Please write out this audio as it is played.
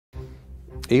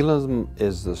Elom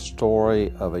is the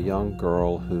story of a young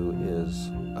girl who is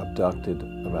abducted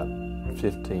about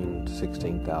 15,000 to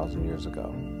 16,000 years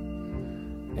ago.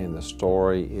 And the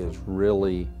story is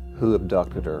really who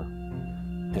abducted her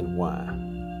and why.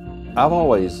 I've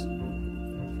always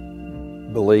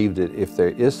believed that if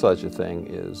there is such a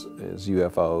thing as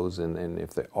UFOs and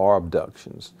if there are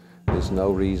abductions, there's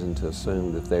no reason to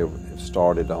assume that they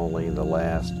started only in the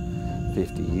last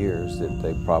 50 years, that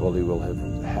they probably will have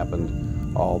happened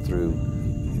all through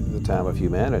the time of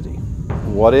humanity.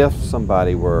 What if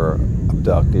somebody were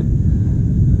abducted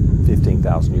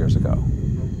 15,000 years ago?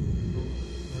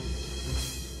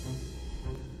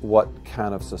 What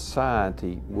kind of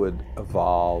society would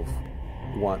evolve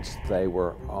once they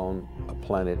were on a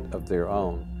planet of their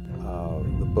own?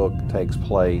 The book takes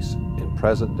place in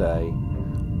present day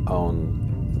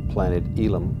on the planet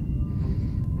Elom,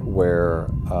 where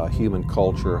human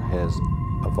culture has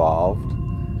evolved.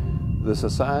 The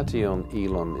society on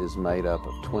Elom is made up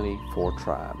of 24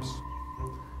 tribes,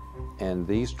 and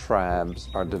these tribes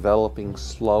are developing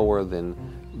slower than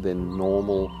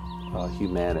normal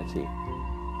humanity.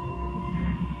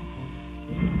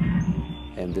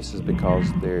 And this is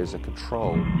because there is a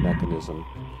control mechanism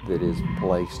that is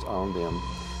placed on them.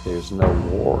 There's no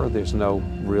war, there's no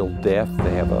real death.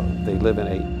 They live in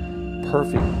a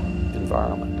perfect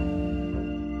environment.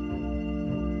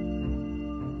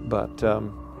 But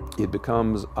it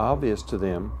becomes obvious to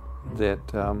them that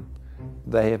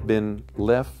they have been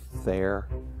left there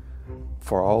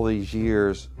for all these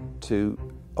years to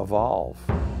evolve.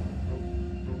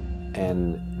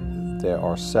 And there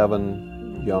are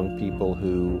 7 young people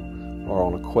who are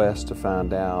on a quest to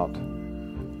find out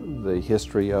the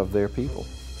history of their people.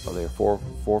 So there are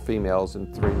four females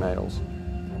and 3 males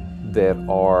that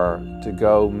are to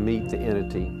go meet the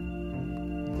entity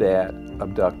that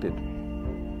abducted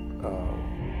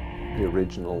the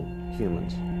original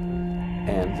humans.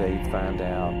 And they find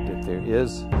out that there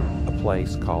is a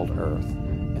place called Earth,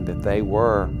 and that they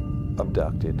were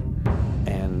abducted,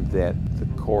 and that the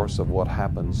course of what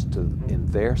happens in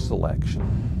their selection,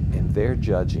 in their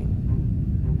judging,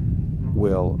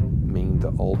 will mean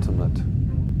the ultimate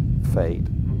fate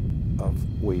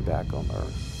of we back on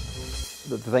Earth.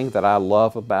 The thing that I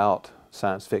love about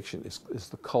science fiction is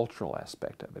the cultural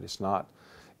aspect of it. It's not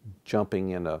jumping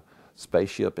in a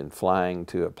spaceship and flying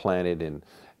to a planet and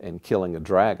killing a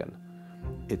dragon.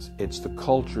 It's the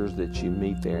cultures that you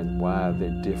meet there and why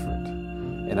they're different.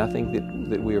 And I think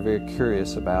that we are very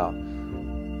curious about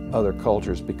other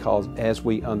cultures, because as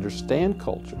we understand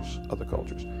other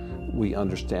cultures, we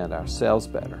understand ourselves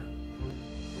better.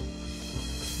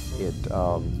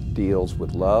 It deals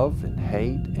with love and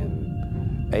hate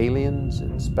and aliens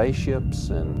and spaceships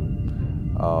and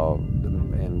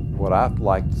what I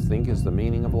like to think is the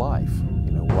meaning of life.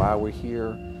 You know, why we're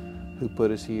here, who put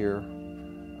us here,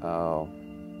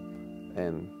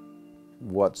 and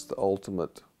what's the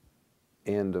ultimate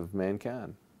end of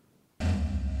mankind.